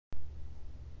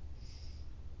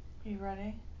You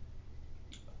ready?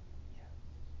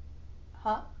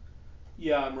 Huh?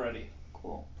 Yeah, I'm ready.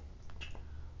 Cool.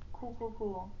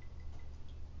 Cool.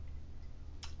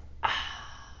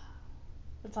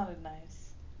 That sounded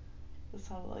nice. It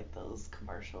sounded like those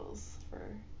commercials for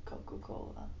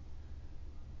Coca-Cola.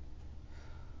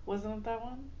 Wasn't it that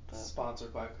one?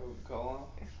 Sponsored by Coca-Cola.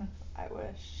 I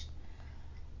wish.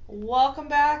 Welcome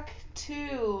back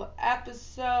to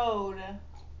episode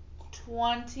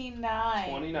 29.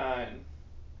 29.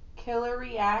 Killer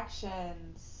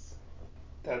Reactions.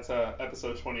 That's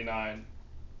episode 29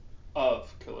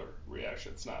 of Killer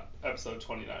Reactions, not episode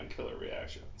 29 Killer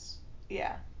Reactions.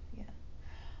 Yeah.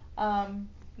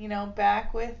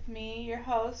 Back with me, your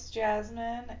host,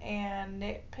 Jasmine, and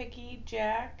Nitpicky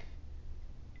Jack.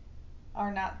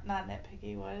 Or not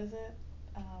Nitpicky, what is it?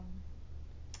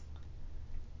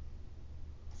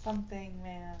 Something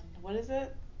man. What is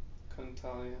it? Couldn't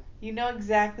tell you. You know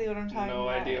exactly what I'm talking about. No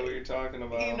idea what you're talking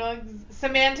about. You know,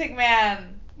 Semantic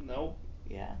Man. Nope.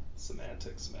 Yeah.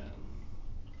 Semantics Man.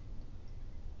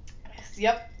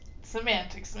 Yep.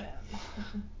 Semantics Man.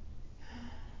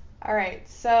 Alright,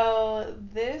 so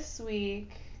this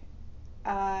week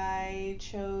I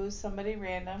chose somebody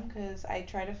random because I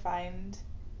try to find,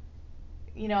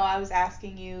 I was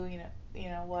asking you,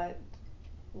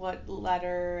 what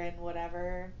letter and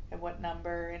whatever and what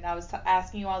number, and I was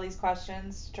asking you all these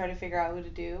questions to try to figure out who to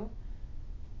do.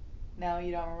 No,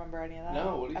 you don't remember any of that?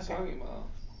 No, what are you talking about?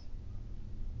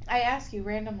 I ask you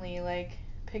randomly, like,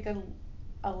 pick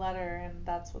a letter, and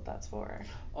that's what that's for.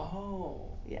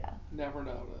 Oh. Yeah. Never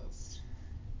noticed.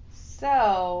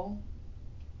 So,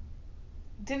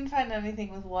 didn't find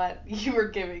anything with what you were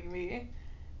giving me.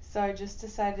 So I just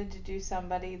decided to do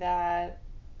somebody that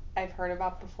I've heard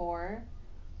about before.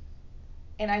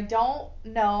 And I don't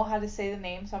know how to say the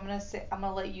name, so I'm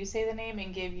gonna let you say the name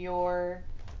and give your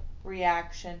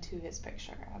reaction to his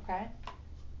picture, okay?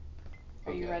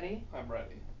 Are you ready? I'm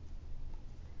ready.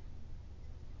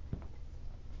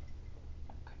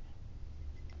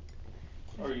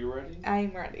 Okay. Are you ready?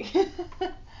 I'm ready.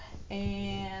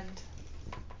 And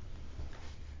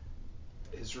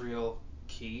Israel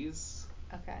Keys.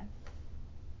 okay.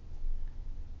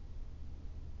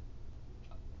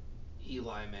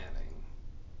 Eli Manning.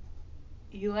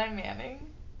 Eli Manning?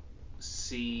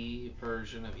 C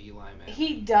version of Eli Manning.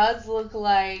 He does look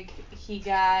like he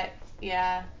got,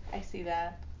 yeah, I see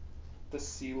that. The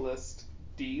C list,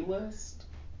 D list,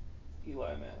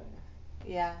 Eli Manning.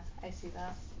 Yeah, I see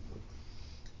that.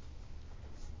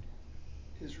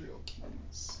 Israel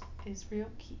Keys. Israel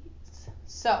Keys.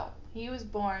 So, he was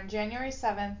born January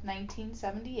 7th,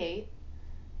 1978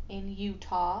 in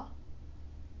Utah.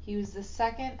 He was the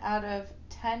second out of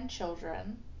 10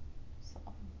 children. So,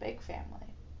 big family.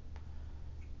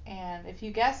 And if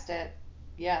you guessed it,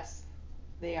 yes,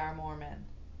 they are Mormon.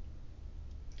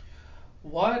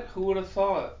 What? Who would have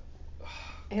thought?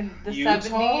 In the Utah?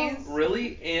 70s?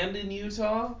 Really? And in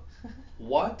Utah?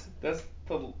 What? That's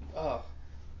the.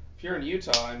 If you're in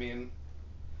Utah, I mean,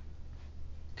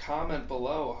 comment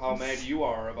below how mad you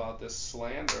are about this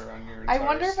slander on your entire I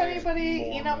wonder if state. anybody,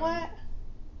 Mormon. you know what?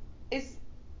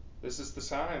 This is the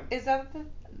time. Is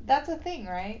that's a thing,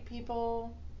 right?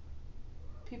 People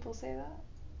say that?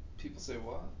 People say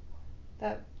what?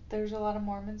 That there's a lot of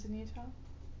Mormons in Utah?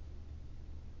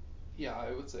 Yeah,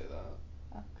 I would say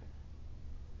that. Okay.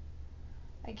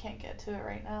 I can't get to it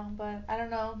right now, but I don't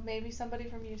know. Maybe somebody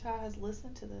from Utah has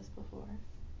listened to this before.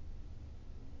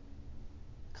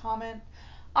 Comment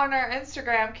on our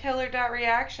Instagram,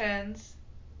 killer.reactions.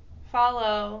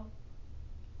 Follow.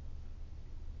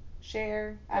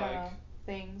 Share. I don't know.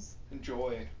 Things.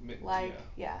 Enjoy.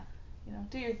 Yeah.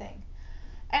 Do your thing.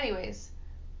 Anyways,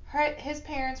 his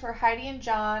parents were Heidi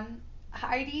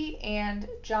and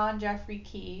John Jeffrey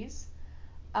Keys.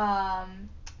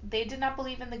 They did not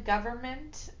believe in the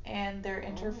government and their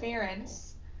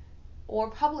interference, or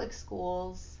public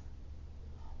schools,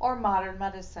 or modern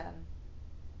medicine.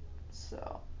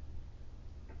 So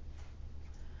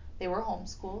they were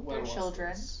homeschooled. Their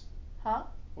children. This? Huh?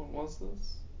 When was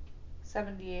this?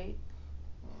 78.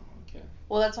 Oh, okay.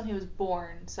 Well, that's when he was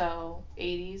born, so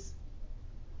 80s.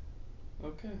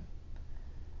 Okay.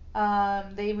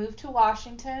 They moved to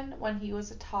Washington when he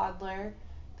was a toddler.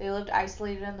 They lived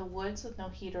isolated in the woods with no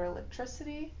heat or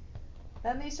electricity.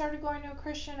 Then they started going to a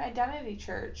Christian identity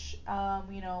church,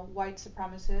 white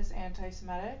supremacist,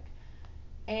 anti-Semitic.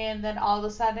 And then all of a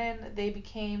sudden, they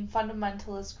became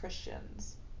fundamentalist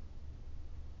Christians.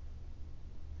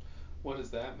 What does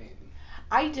that mean?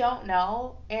 I don't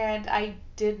know, and I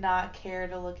did not care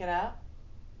to look it up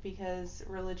because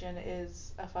religion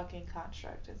is a fucking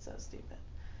construct. It's so stupid.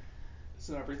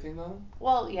 Isn't everything though?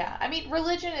 Well, yeah. I mean,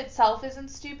 religion itself isn't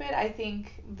stupid. I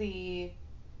think the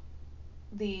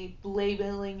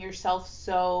labeling yourself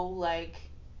so like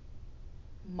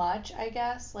much, I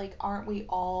guess. Like, aren't we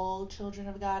all children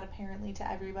of God apparently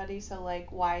to everybody? So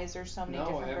like, why is there so many No, I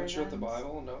different haven't versions? read the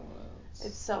Bible. No one else.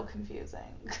 It's so confusing.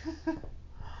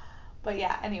 But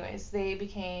yeah, anyways, they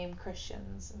became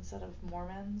Christians instead of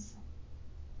Mormons.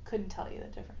 Couldn't tell you the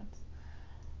difference.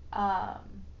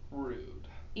 Rude.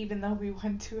 Even though we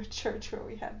went to a church where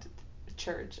we had to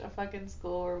a fucking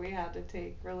school where we had to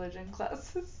take religion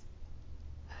classes.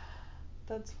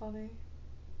 That's funny.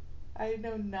 I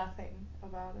know nothing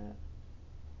about it.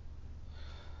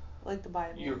 Like the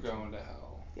Bible. You're going to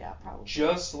hell. Yeah, probably.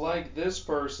 Just like this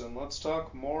person. Let's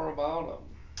talk more about them.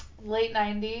 Late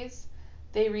 90s,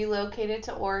 they relocated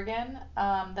to Oregon.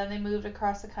 Then they moved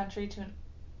across the country to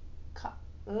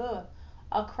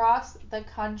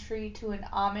an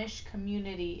Amish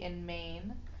community in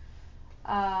Maine.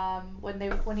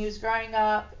 When he was growing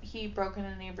up, he broke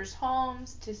into neighbors'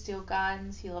 homes to steal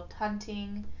guns. He loved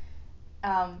hunting,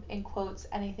 in quotes,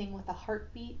 anything with a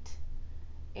heartbeat,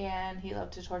 and he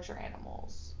loved to torture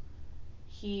animals.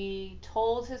 He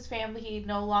told his family he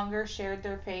no longer shared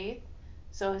their faith,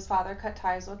 so his father cut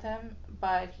ties with him,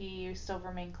 but he still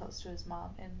remained close to his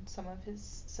mom and some of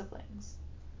his siblings.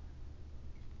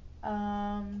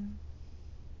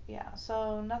 Yeah,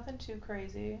 so nothing too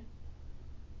crazy.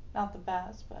 Not the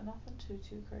best, but nothing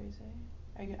too crazy.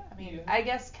 I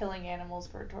guess killing animals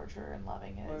for torture and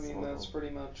loving it is that's pretty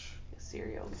much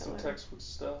serial killer. some textbook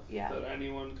stuff that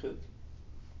anyone could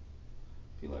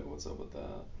be like, what's up with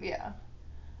that? Yeah.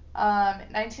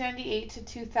 1998 to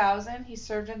 2000, he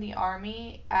served in the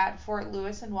Army at Fort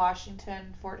Lewis in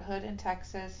Washington, Fort Hood in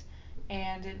Texas,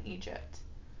 and in Egypt.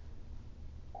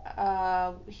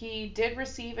 He did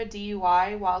receive a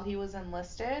DUI while he was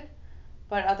enlisted,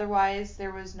 but otherwise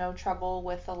there was no trouble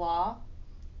with the law.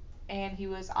 And he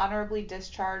was honorably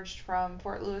discharged from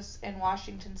Fort Lewis in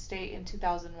Washington State in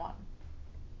 2001.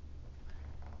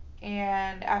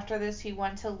 And after this, he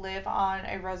went to live on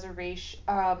a reservation,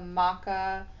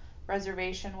 Maka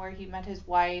reservation, where he met his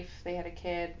wife. They had a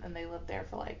kid, and they lived there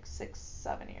for like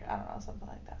 6-7 years. I don't know, something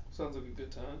like that. Sounds like a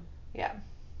good time. Yeah.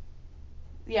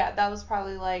 Yeah, that was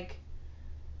probably like.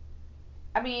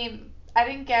 I mean, I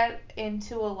didn't get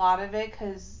into a lot of it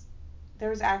because there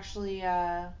was actually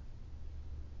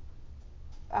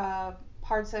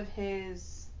parts of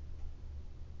his,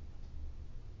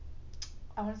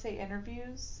 I want to say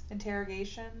interviews,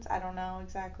 interrogations. I don't know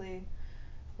exactly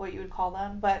what you would call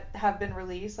them, but have been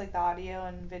released, like the audio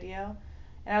and video.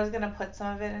 And I was going to put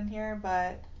some of it in here,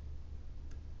 but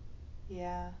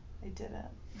yeah, I didn't.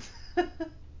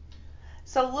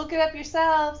 So look it up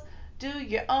yourselves. Do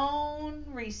your own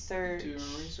research. Do your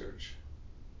own research.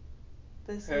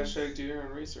 Hashtag do your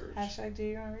own research. Hashtag do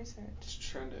your own research. It's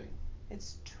trending.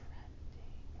 It's trending.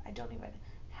 I don't even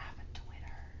have a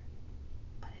Twitter,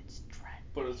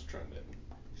 but it's trending.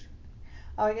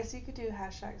 Oh, I guess you could do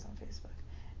hashtags on Facebook.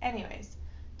 Anyways,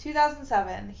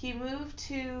 2007, he moved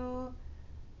to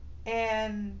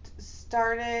and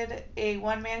started a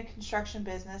one-man construction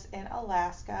business in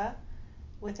Alaska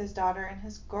with his daughter and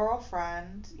his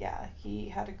girlfriend. Yeah, he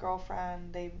had a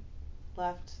girlfriend. They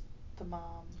left the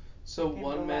mom. So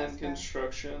one-man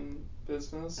construction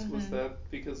business, was that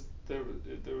because there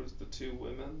was the two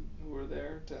women who were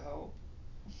there to help?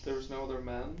 There was no other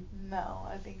men? No,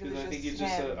 I think it was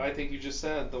just him. I think you just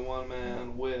said the one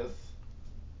man with.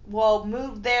 Well,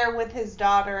 moved there with his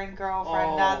daughter and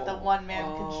girlfriend, not the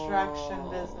one-man construction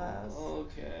business.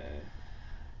 Okay.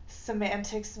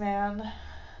 Semantics, man.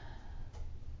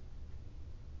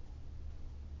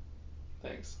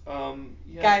 Thanks.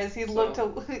 Yeah. Guys, he looked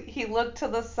to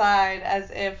the side as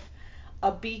if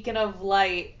a beacon of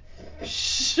light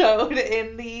showed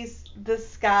in the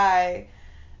sky,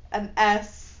 an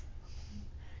S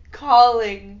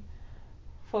calling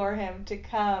for him to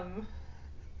come.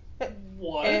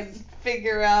 What? And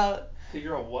figure out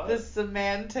what? the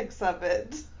semantics of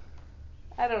it.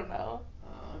 I don't know.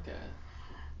 Oh, okay.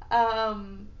 I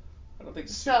don't think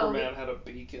Superman had a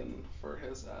beacon for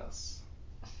his S.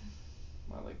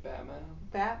 Not like Batman.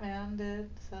 Batman did,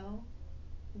 so.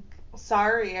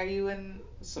 Sorry, are you in.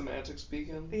 Semantics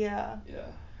beacon? Yeah. Yeah.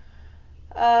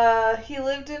 He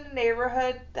lived in a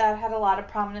neighborhood that had a lot of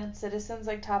prominent citizens,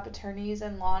 like top attorneys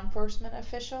and law enforcement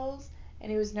officials, and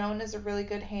he was known as a really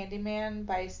good handyman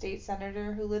by a state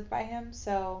senator who lived by him,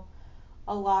 so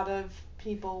a lot of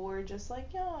people were just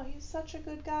like, yo, he's such a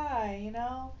good guy, you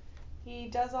know? He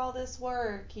does all this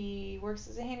work. He works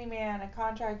as a handyman, a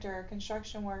contractor, a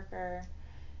construction worker.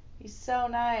 He's so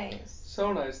nice.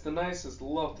 So nice. The nicest.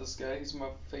 Love this guy. He's my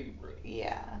favorite.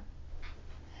 Yeah.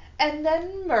 And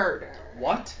then murder.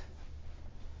 What?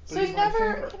 So he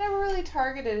never really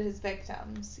targeted his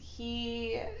victims.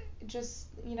 He just,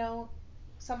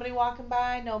 somebody walking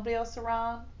by, nobody else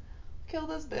around, kill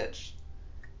this bitch.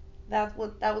 That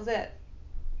was it.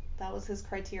 That was his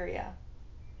criteria.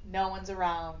 No one's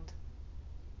around.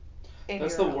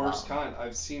 That's the worst kind.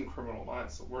 I've seen Criminal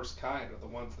Minds. The worst kind are the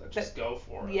ones that just go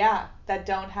for it. Yeah, that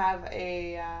don't have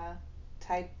a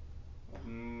type.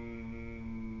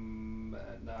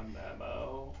 Not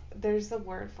MO. There's a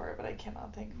word for it, but I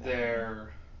cannot think of it.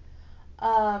 They're.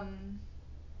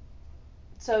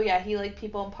 So yeah, he liked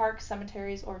people in parks,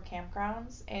 cemeteries, or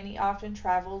campgrounds, and he often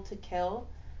traveled to kill.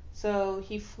 So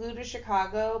he flew to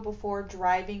Chicago before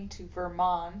driving to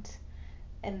Vermont,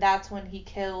 and that's when he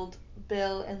killed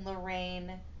Bill and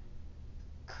Lorraine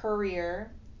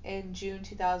Currier in June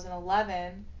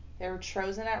 2011. They were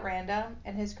chosen at random,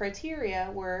 and his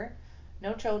criteria were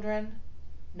no children,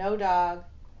 no dog,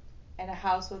 and a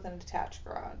house with an attached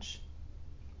garage.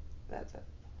 That's it.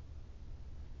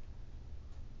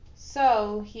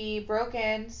 So he broke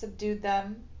in, subdued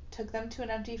them, took them to an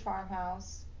empty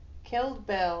farmhouse, killed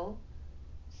Bill.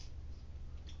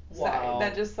 Wow. Sorry,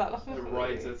 that just thought it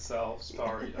writes itself.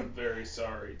 Sorry, I'm very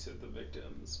sorry to the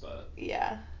victims, but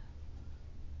yeah.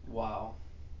 Wow,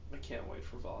 I can't wait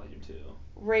for Volume 2.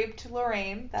 Raped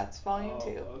Lorraine. That's Volume 2.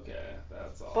 Okay,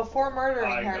 that's all. Before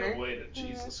murdering her. I could have waited.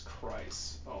 Jesus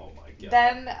Christ. Oh my God.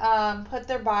 Then put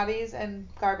their bodies in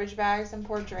garbage bags and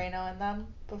poured Drano in them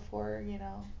before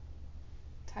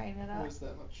tying it up. Where's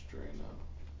that much Drano?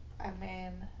 I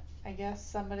mean, I guess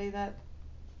somebody that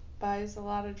buys a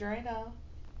lot of Drano.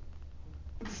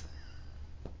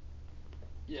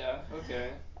 Yeah, okay.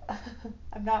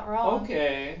 I'm not wrong.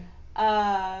 Okay.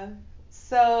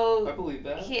 So I believe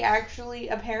that.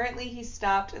 Apparently he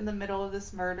stopped in the middle of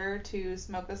this murder to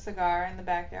smoke a cigar in the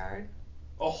backyard.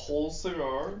 A whole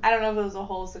cigar? I don't know if it was a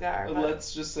whole cigar, but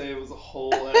let's just say it was a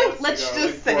whole ass let's cigar,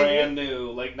 just like say brand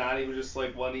new, like not even just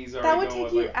like one he's already that would going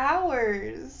take with, you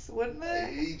hours, wouldn't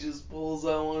it? He just pulls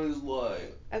out one. He's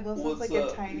like, Unless "What's it's like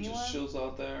up?" a tiny he just one. chills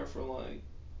out there for like,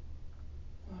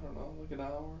 I don't know, like an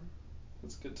hour.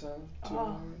 That's a good time. 2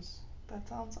 hours. That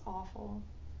sounds awful.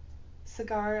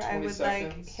 Cigar, I would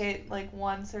seconds. hit like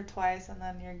once or twice, and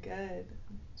then you're good.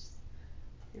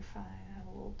 You're fine. Have a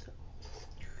little.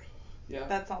 Yeah.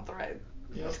 That's not the right.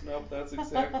 Yep. Nope. That's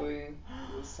exactly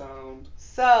the sound.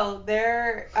 So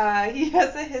he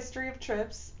has a history of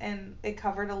trips, and it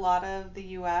covered a lot of the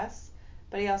U.S.,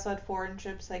 but he also had foreign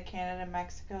trips like Canada,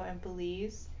 Mexico, and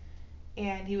Belize,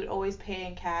 and he would always pay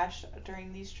in cash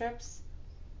during these trips,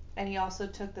 and he also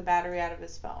took the battery out of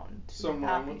his phone to Something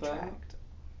not wrong be with that? tracked.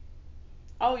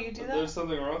 Oh, you do that? There's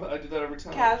something wrong with it. I do that every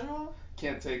time. Casual?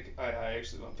 Can't take. I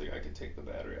actually don't think I could take the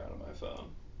battery out of my phone.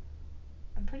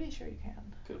 I'm pretty sure you can.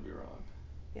 Could be wrong.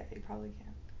 Yeah, you probably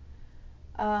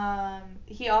can.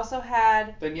 He also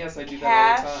had. Then yes, I do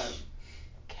that all the time.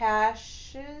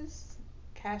 Caches.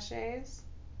 Cache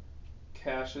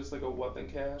is like a weapon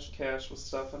cache. Cache with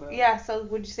stuff in it. Yeah. So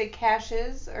would you say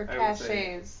caches or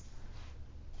caches?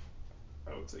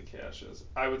 I would say caches.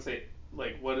 I would say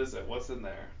like what is it? What's in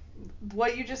there?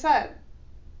 What you just said.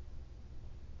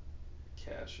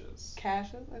 Caches.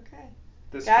 Caches. Okay.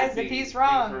 This Guys, could be if he's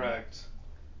wrong, incorrect.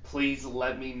 Please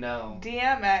let me know.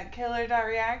 DM at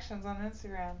killer.reactions on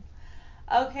Instagram.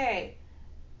 Okay.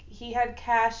 He had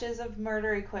caches of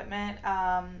murder equipment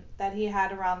that he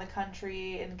had around the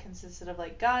country and consisted of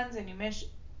like guns,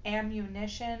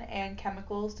 ammunition, and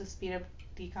chemicals to speed up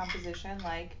decomposition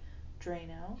like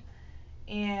Drano.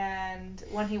 And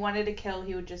when he wanted to kill,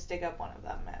 he would just dig up one of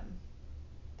them and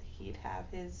he'd have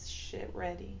his shit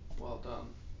ready. Well done.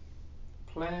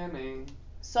 Planning.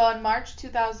 So in March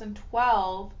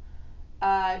 2012,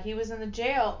 he was in the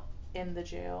jail.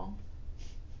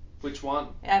 Which one?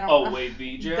 I don't know. Oh, wait,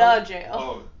 the jail? The jail.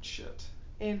 Oh, shit.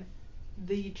 In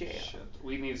the jail. Shit.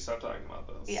 We need to stop talking about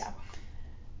this. Yeah.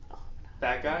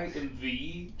 That guy in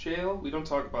the jail? We don't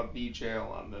talk about the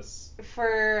jail on this.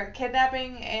 For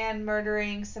kidnapping and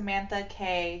murdering Samantha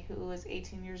Kay, who was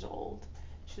 18 years old.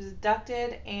 She was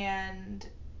abducted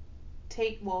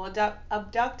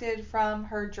abducted from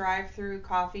her drive-through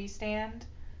coffee stand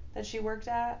that she worked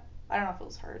at. I don't know if it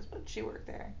was hers, but she worked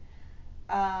there.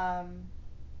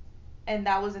 And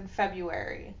that was in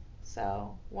February,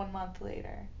 so 1 month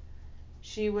later.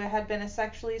 She had been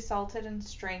sexually assaulted and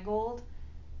strangled,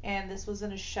 and this was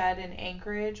in a shed in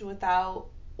Anchorage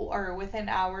within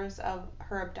hours of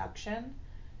her abduction.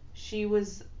 She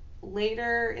was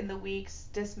later in the weeks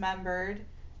dismembered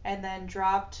and then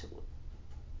dropped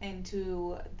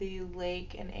into the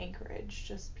lake in Anchorage,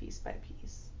 just piece by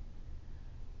piece.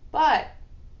 But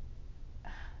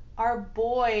our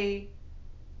boy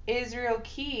Israel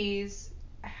Keys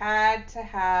had to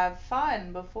have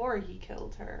fun before he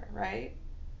killed her, right?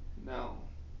 No.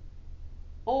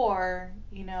 Or,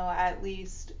 at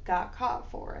least got caught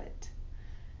for it.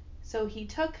 So he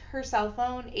took her cell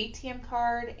phone, ATM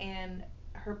card, and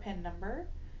her PIN number.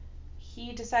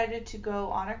 He decided to go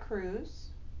on a cruise.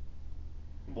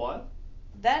 What?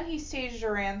 Then he staged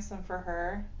a ransom for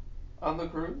her. On the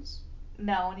cruise?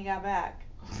 No, when he got back.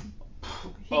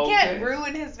 He Okay. can't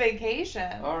ruin his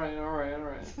vacation. All right.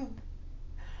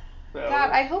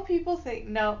 God, I hope people think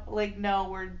no,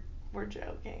 we're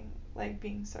joking, like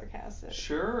being sarcastic.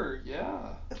 Sure,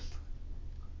 yeah.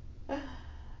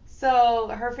 So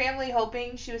her family,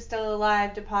 hoping she was still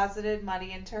alive, deposited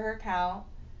money into her account.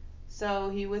 So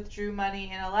he withdrew money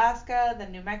in Alaska,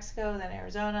 then New Mexico, then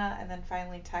Arizona, and then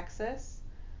finally Texas.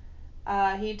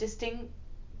 I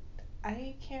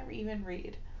can't even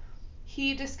read.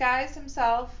 He disguised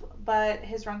himself, but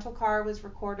his rental car was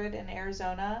recorded in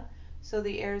Arizona. So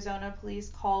the Arizona police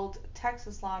called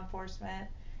Texas law enforcement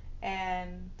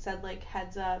and said, like,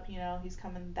 heads up, he's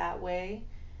coming that way.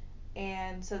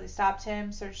 And so they stopped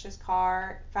him, searched his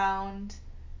car, found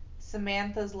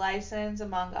Samantha's license,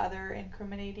 among other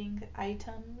incriminating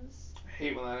items. I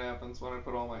hate when that happens, when I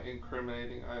put all my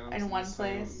incriminating items in one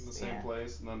place. In the same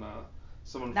place, and then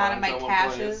someone not finds in my that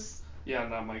caches. one place. Yeah,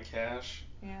 not my cache.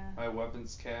 Yeah. My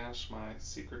weapons cache, my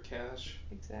secret cache.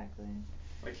 Exactly.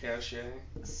 My cache.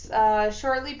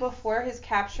 Shortly before his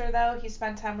capture, though, he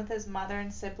spent time with his mother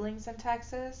and siblings in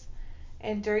Texas.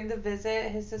 And during the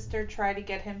visit, his sister tried to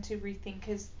get him to rethink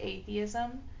his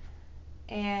atheism.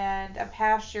 And a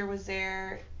pastor was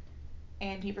there,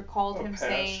 and he recalled him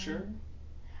saying...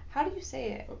 How do you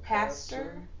say it? A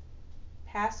pastor?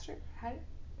 Pastor? How do...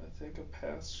 I think a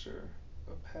pastor.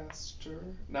 A pastor?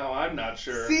 No, I'm not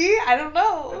sure. See? I don't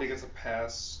know. I think it's a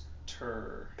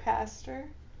pastor. Pastor?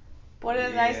 What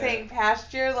am I saying?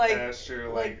 Pasture? Pasture,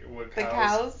 like what the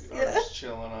cows are just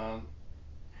chilling on.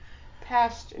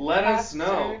 Pasture. Let us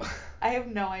know. I have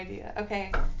no idea.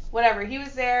 Okay, whatever. He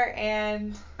was there,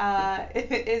 and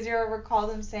Israel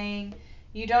recalled him saying,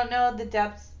 "You don't know the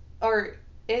depths," or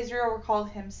Israel recalled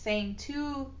him saying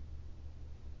to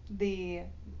the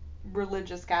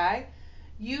religious guy,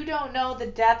 "You don't know the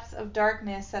depths of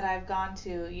darkness that I've gone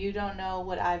to. You don't know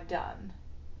what I've done."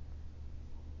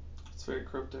 It's very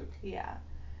cryptic. Yeah.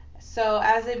 So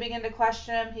as they began to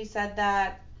question him, he said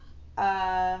that,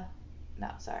 no,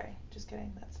 sorry, just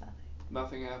kidding, that's nothing.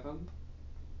 Nothing happened?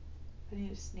 I need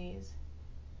to sneeze.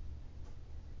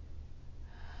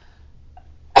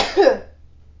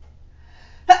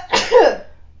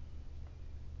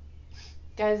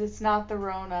 Guys, it's not the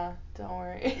Rona, don't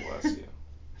worry. Bless you.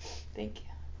 Thank you.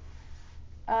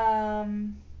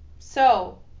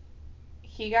 So,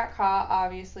 he got caught,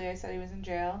 obviously, I said he was in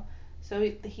jail, so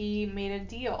he made a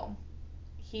deal.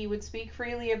 He would speak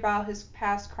freely about his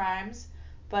past crimes,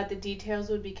 but the details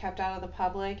would be kept out of the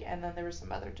public, and then there were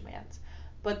some other demands.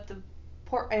 But the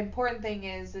important thing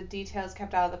is the details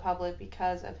kept out of the public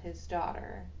because of his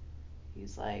daughter.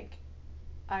 He's like,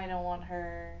 I don't want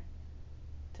her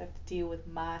to have to deal with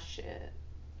my shit.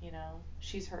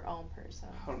 She's her own person.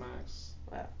 How nice.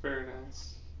 Well, very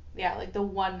nice. Yeah, like the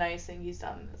one nice thing he's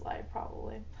done in his life,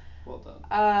 probably. Well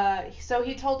done. So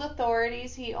he told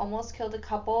authorities he almost killed a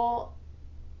couple.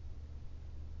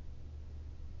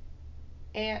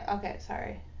 And okay,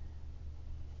 sorry.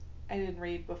 I didn't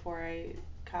read before I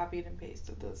copied and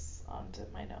pasted this onto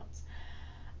my notes.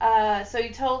 So he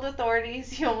told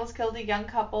authorities he almost killed a young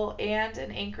couple and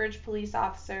an Anchorage police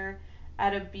officer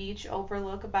at a beach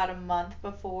overlook about a month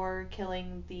before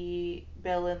killing the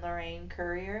Bill and Lorraine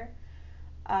Courier.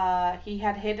 He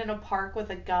had hid in a park with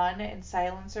a gun and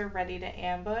silencer ready to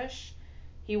ambush.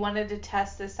 He wanted to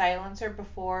test the silencer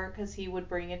before because he would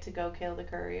bring it to go kill the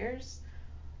couriers.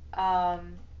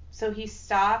 So he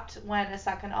stopped when a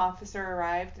second officer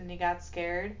arrived and he got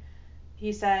scared.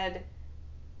 He said,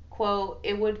 quote,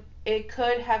 it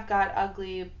could have got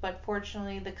ugly, but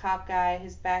fortunately the cop guy,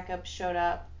 his backup, showed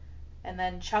up. And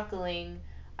then chuckling,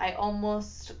 I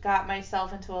almost got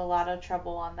myself into a lot of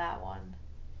trouble on that one.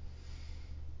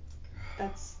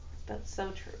 That's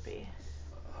so trippy.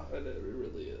 It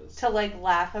really is. To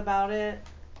laugh about it.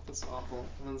 That's awful.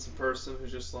 And then some person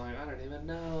who's just like, I don't even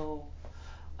know.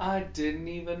 I didn't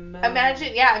even know.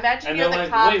 Imagine and you're the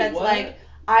cop that's what? Like,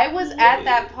 I was at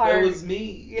that part. That was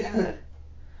me. Yeah.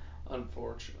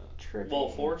 Unfortunate. Trippy. Well,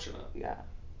 fortunate. Yeah.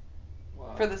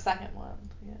 Wow. For the second one.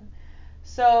 Yeah.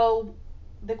 So,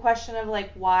 the question of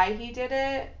why he did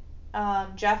it,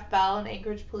 Jeff Bell, an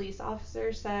Anchorage police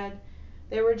officer, said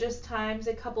there were just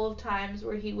a couple of times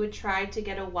where he would try to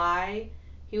get a why.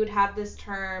 He would have this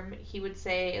term. He would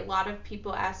say, a lot of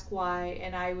people ask why,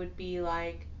 and I would be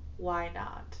like, why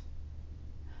not?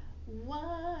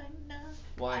 Why not?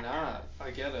 Why not?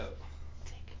 I get it.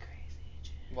 Take it crazy,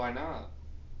 Jim. Why not?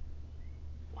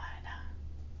 Why not?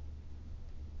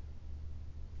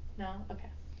 No? Okay.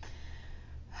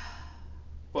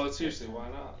 But seriously, why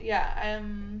not? Yeah,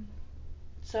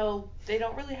 so they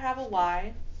don't really have a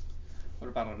why. What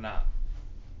about a not?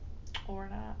 Or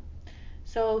not.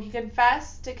 So he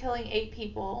confessed to killing 8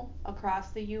 people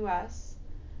across the U.S.,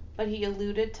 but he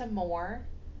alluded to more.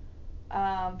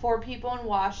 4 people in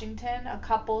Washington, a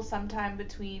couple sometime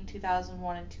between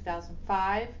 2001 and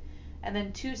 2005, and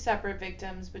then 2 separate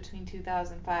victims between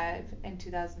 2005 and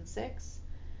 2006.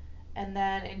 And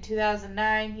then in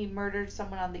 2009, he murdered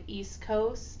someone on the East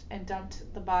Coast and dumped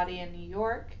the body in New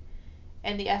York.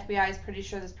 And the FBI is pretty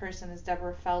sure this person is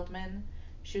Deborah Feldman.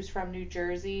 She was from New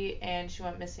Jersey, and she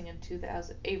went missing in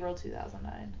April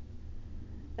 2009.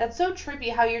 That's so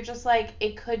trippy how you're just like,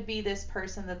 it could be this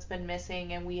person that's been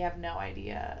missing and we have no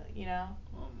idea, you know?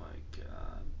 Oh my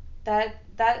god.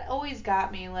 That always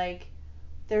got me, like,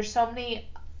 there's so many,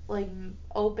 like,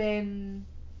 open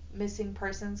missing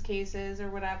persons cases or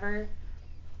whatever,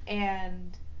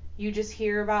 and you just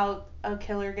hear about a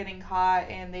killer getting caught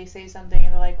and they say something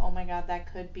and they're like, oh my god,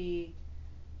 that could be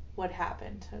what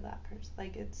happened to that person.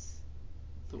 Like, it's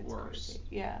worst. Crazy.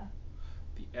 Yeah.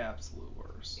 The absolute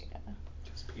worst. Yeah.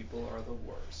 Because people are the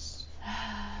worst.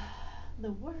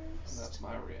 The worst. And that's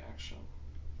my reaction.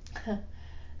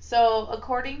 So,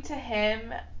 according to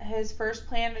him, his first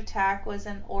planned attack was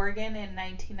in Oregon in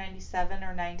 1997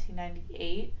 or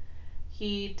 1998.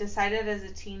 He decided as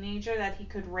a teenager that he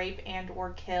could rape and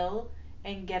or kill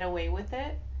and get away with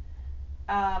it.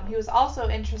 He was also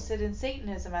interested in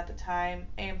Satanism at the time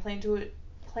and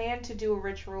planned to do a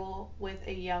ritual with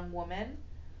a young woman.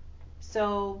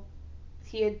 So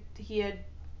he had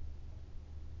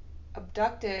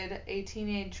abducted a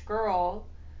teenage girl,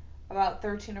 about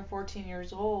 13 or 14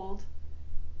 years old,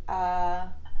 and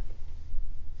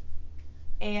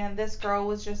this girl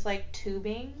was just like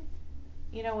tubing,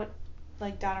 you know what,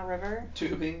 like down a river.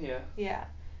 Tubing, yeah. Yeah.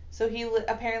 So he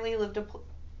apparently lived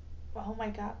oh my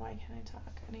god, why can't I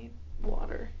talk? I need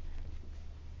water.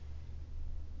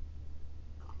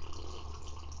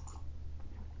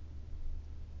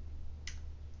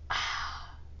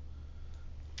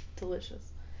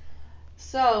 Delicious.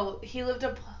 So he lived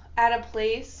at a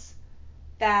place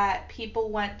that people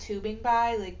went tubing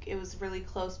by, like it was really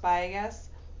close by, I guess.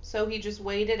 So he just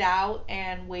waited out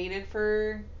and waited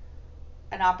for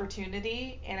an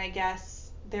opportunity, and I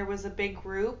guess there was a big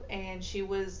group and she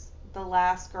was the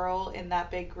last girl in that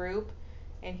big group,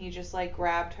 and he just like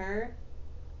grabbed her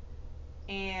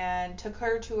and took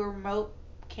her to a remote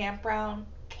campground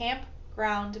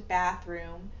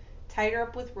bathroom, tied her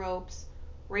up with ropes,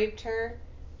 raped her.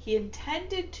 He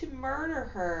intended to murder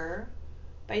her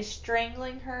by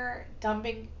strangling her,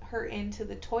 dumping her into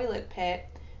the toilet pit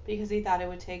because he thought it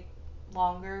would take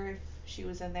longer if she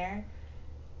was in there.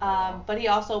 But he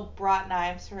also brought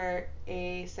knives for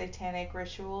a satanic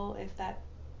ritual, if that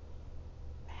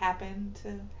happened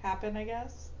to happen, I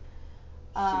guess.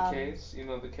 Just in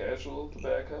case, the casual, the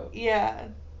backup. Yeah,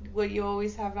 what you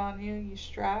always have on you, you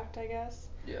strapped, I guess.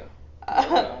 Yeah.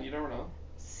 You never know.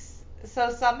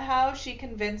 So somehow she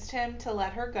convinced him to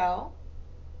let her go.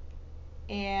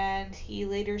 And he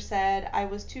later said, I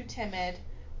was too timid.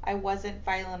 I wasn't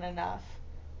violent enough.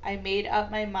 I made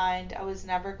up my mind I was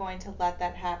never going to let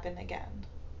that happen again.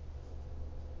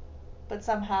 But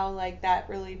somehow, like, that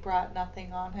really brought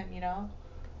nothing on him, you know?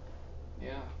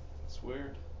 Yeah, it's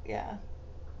weird. Yeah.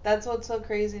 That's what's so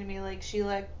crazy to me. Like, she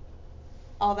let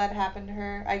all that happen to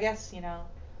her. I guess,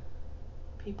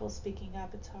 people speaking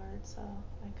up, it's hard, so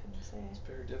I couldn't say. It's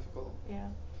very difficult. Yeah.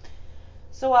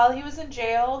 So while he was in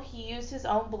jail, he used his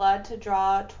own blood to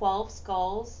draw 12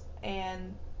 skulls,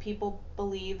 and people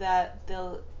believe that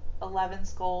the 11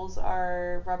 skulls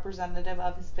are representative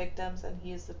of his victims, and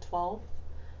he is the 12th.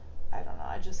 I don't know.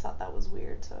 I just thought that was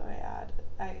weird, so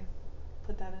I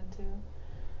put that in too.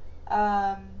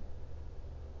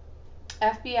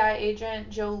 FBI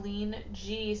agent Jolene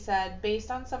G said,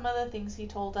 based on some of the things he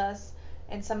told us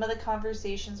and some of the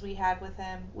conversations we had with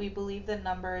him, we believe the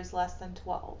number is less than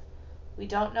 12. We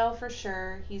don't know for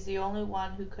sure. He's the only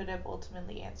one who could have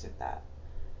ultimately answered that.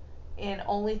 And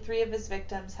only 3 of his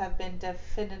victims have been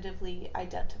definitively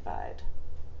identified.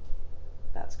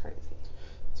 That's crazy.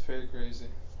 It's very crazy.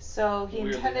 So he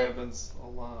Weirdly intended happens a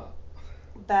lot.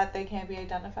 that they can't be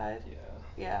identified. Yeah.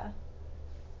 Yeah.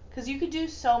 Because you could do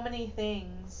so many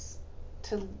things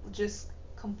to just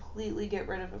completely get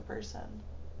rid of a person.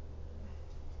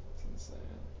 It's insane.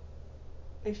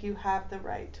 If you have the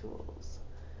right tools.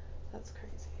 That's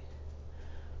crazy.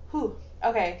 Whew.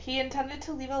 Okay, he intended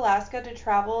to leave Alaska to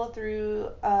travel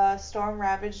through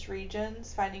storm-ravaged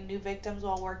regions, finding new victims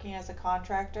while working as a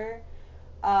contractor.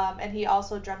 And he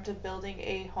also dreamt of building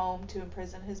a home to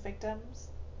imprison his victims.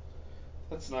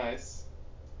 That's nice.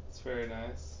 It's very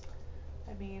nice.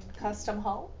 I mean, custom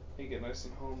home. You get nice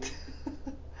and homey.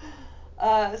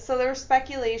 So there was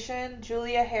speculation.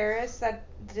 Julia Harris, that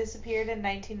disappeared in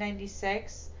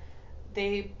 1996.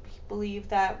 They believe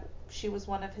that she was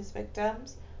one of his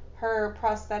victims. Her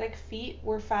prosthetic feet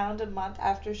were found a month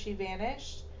after she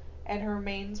vanished, and her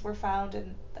remains were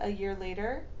found a year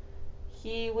later.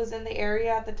 He was in the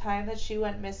area at the time that she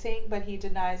went missing, but he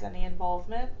denies any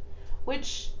involvement.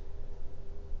 Which,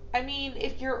 I mean,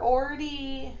 if you're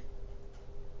already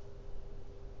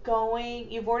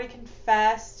you've already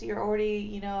confessed, you're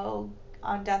already,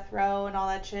 on death row and all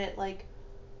that shit, like,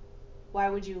 why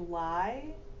would you lie?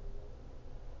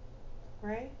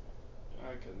 Right?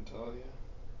 I couldn't tell you.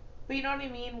 But you know what I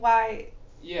mean? Why?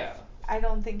 Yeah. I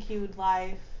don't think he would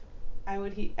lie I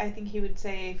think he would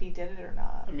say if he did it or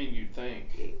not. I mean, you'd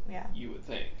think. Yeah. You would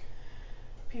think.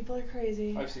 People are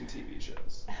crazy. I've seen TV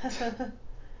shows.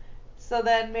 So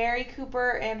then Mary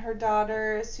Cooper and her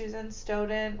daughter Susan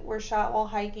Stoughton were shot while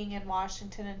hiking in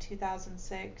Washington in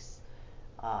 2006.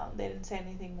 They didn't say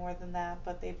anything more than that,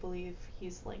 but they believe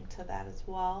he's linked to that as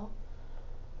well.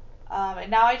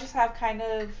 And now I just have kind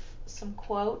of some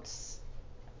quotes,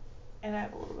 and I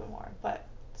have a little bit more, but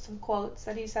some quotes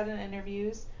that he said in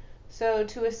interviews. So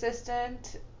to the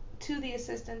assistant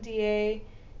DA,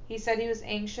 he said he was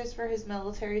anxious for his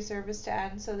military service to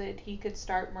end so that he could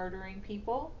start murdering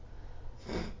people.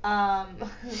 All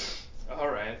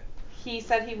right. He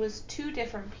said he was two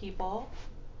different people.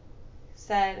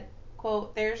 Said,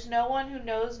 quote, "There's no one who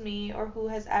knows me or who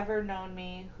has ever known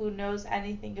me who knows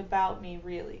anything about me,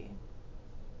 really."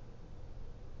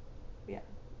 Yeah.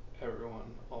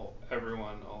 Everyone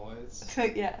always.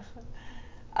 Yeah.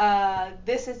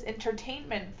 This is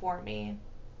entertainment for me.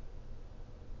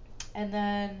 And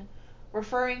then,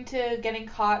 referring to getting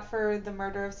caught for the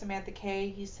murder of Samantha Kay,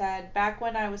 he said, "Back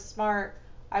when I was smart,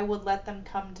 I would let them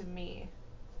come to me."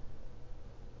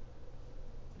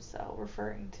 So,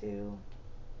 referring to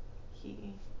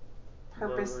he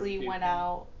purposely went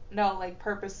out. No, like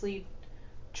purposely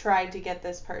tried to get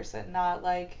this person, not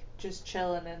like just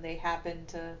chilling and they happened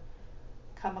to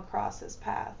come across his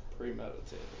path.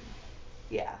 Premeditated.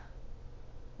 Yeah.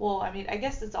 Well, I mean, I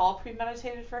guess it's all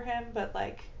premeditated for him, but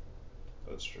like,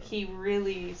 that's true. He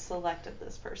really selected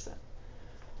this person.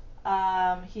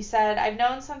 He said, "I've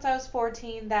known since I was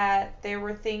 14 that there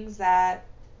were things that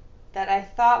I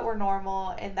thought were normal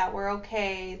and that were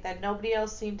okay that nobody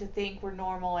else seemed to think were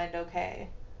normal and okay."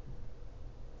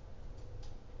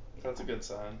 That's a good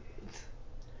sign.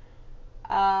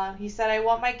 He said, "I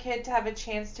want my kid to have a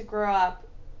chance to grow up.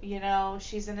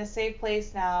 She's in a safe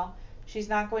place now. She's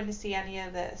not going to see any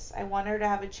of this. I want her to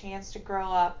have a chance to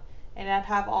grow up and not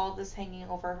have all this hanging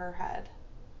over her head."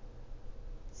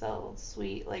 So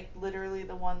sweet, like literally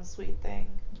the one sweet thing.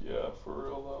 Yeah, for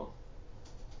real though.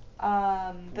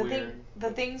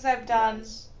 The things I've done,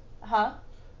 nice. Huh? I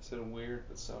said weird,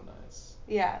 but so nice.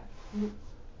 Yeah.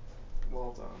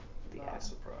 Well done. Not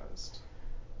surprised.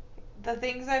 "The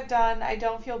things I've done, I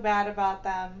don't feel bad about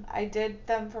them. I did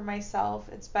them for myself.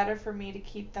 It's better for me to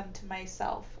keep them to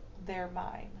myself. They're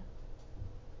mine."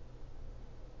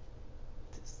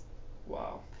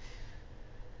 Wow.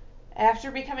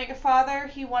 After becoming a father,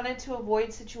 he wanted to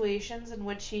avoid situations in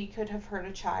which he could have hurt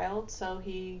a child, so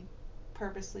he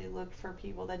purposely looked for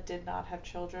people that did not have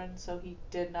children, so he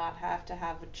did not have to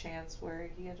have a chance where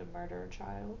he had to murder a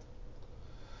child.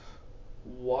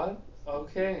 What?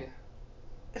 Okay.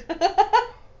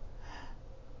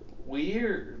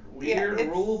 Weird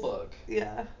rule book.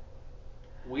 Yeah.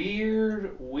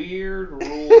 Weird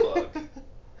rule book.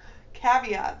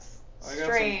 Caveats. I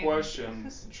got some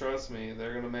questions. Trust me,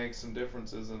 they're going to make some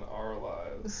differences in our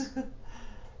lives.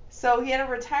 So he had a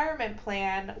retirement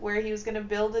plan where he was going to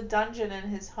build a dungeon in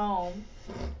his home.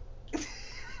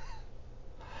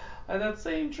 I had that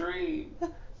same dream.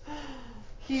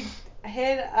 He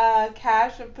hid a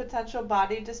cache of potential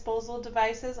body disposal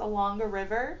devices along a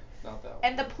river. Not that one.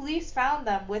 And the police found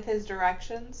them with his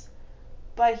directions.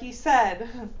 But he said,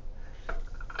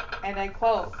 and I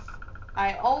quote,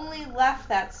 "I only left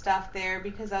that stuff there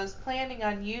because I was planning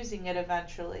on using it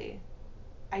eventually.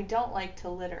 I don't like to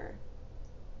litter."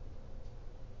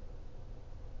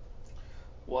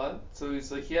 What? So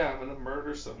he's like, yeah, I'm gonna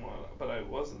murder someone, but I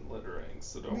wasn't littering,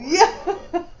 so don't worry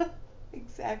about it.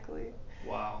 Exactly.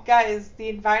 Wow. Guys, the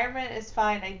environment is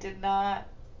fine.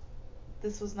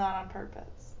 This was not on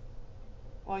purpose.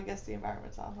 Well, I guess the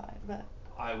environment's not fine, but.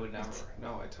 I would never.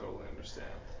 No, I totally understand.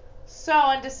 So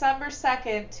on December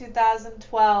 2nd,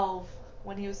 2012,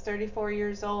 when he was 34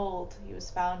 years old, he was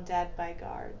found dead by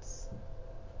guards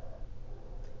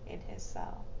in his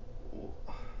cell.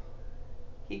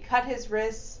 He cut his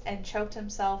wrists and choked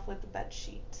himself with the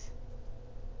bedsheet.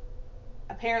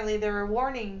 Apparently there were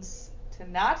warnings to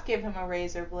not give him a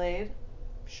razor blade.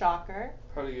 Shocker.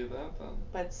 How do you get that then?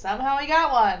 But somehow he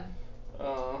got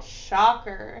one.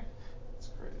 Shocker. That's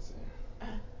crazy.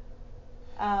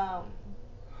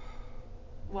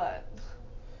 What?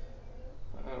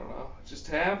 I don't know. It just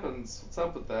happens. What's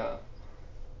up with that?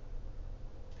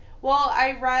 Well,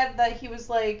 I read that he was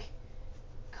like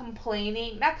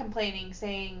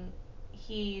saying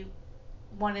he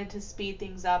wanted to speed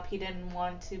things up. He didn't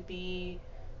want to be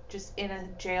just in a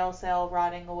jail cell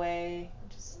rotting away.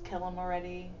 Just kill him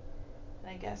already. And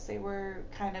I guess they were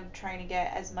kind of trying to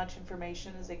get as much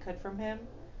information as they could from him.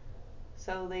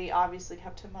 So they obviously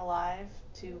kept him alive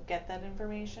to get that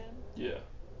information. Yeah.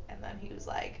 And then he was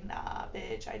like, nah,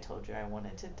 bitch, I told you I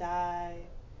wanted to die.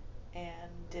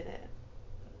 And did it.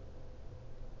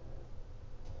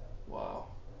 Wow.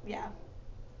 Yeah.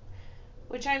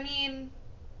 Which, I mean,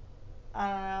 I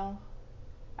don't know.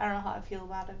 I don't know how I feel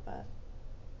about it, but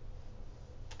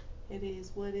it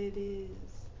is what it is.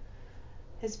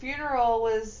 His funeral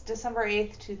was December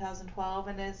 8th, 2012,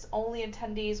 and his only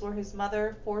attendees were his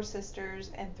mother, 4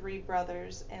 sisters, and 3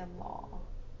 brothers-in-law.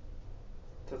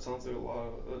 That sounds like a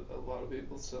lot of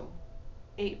people still.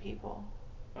 8 people.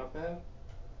 Not bad.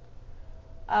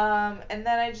 And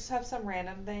then I just have some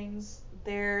random things.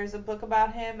 There's a book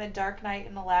about him, A Dark Night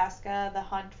in Alaska, The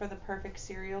Hunt for the Perfect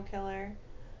Serial Killer.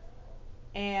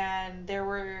 And there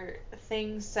were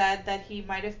things said that he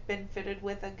might have been fitted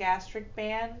with a gastric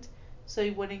band so he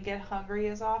wouldn't get hungry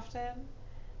as often,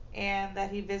 and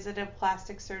that he visited a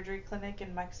plastic surgery clinic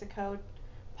in Mexico,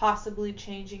 possibly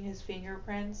changing his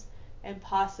fingerprints and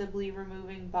possibly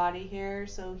removing body hair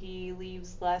so he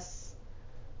leaves less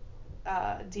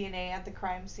DNA at the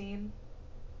crime scene.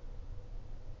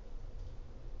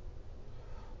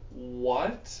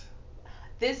 What?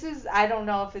 This is, I don't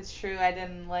know if it's true. I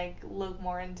didn't look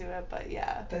more into it, but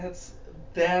yeah. That's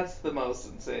the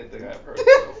most insane thing I've heard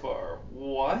so far.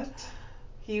 What?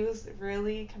 He was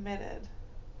really committed.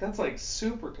 That's like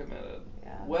super committed.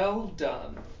 Yeah. Well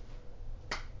done.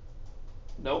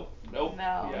 Nope. No,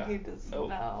 Yeah. he does. Nope.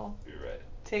 No. You're right.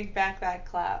 Take back that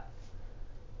clap.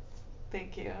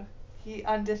 Thank you. He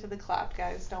undid the clap,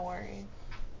 guys. Don't worry.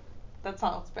 That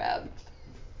sounds bad.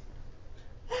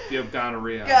 If you have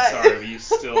gonorrhea, I'm sorry, but you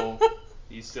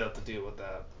still have to deal with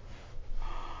that.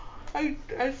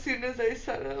 As soon as I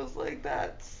said it, I was like,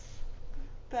 that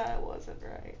wasn't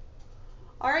right.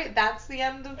 Alright, that's the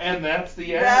end of... And that's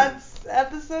the end. That's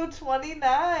episode 29.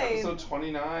 Episode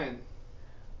 29.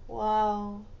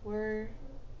 Wow.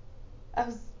 I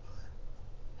was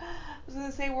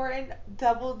gonna say we're in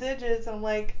double digits. I'm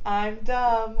like, I'm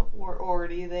dumb. We're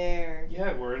already there.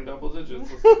 Yeah, we're in double digits.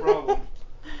 That's the problem.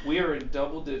 We are in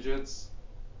double digits.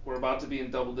 We're about to be in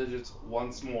double digits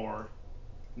once more.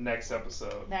 Next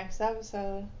episode.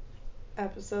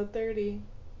 Episode 30.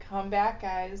 Come back,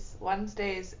 guys.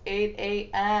 Wednesdays, 8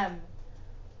 a.m.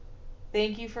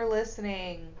 Thank you for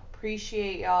listening.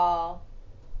 Appreciate y'all.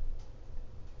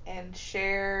 And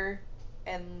share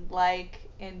and like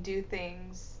and do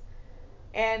things.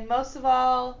 And most of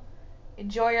all,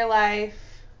 enjoy your life.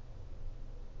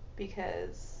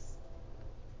 Because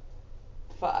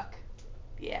fuck.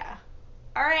 Yeah.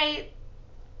 Alright.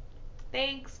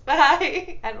 Thanks.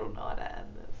 Bye. I don't know how to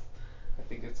end this. I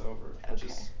think it's over. Okay.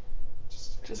 Just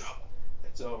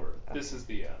it's over. Okay. This is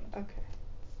the end. Okay.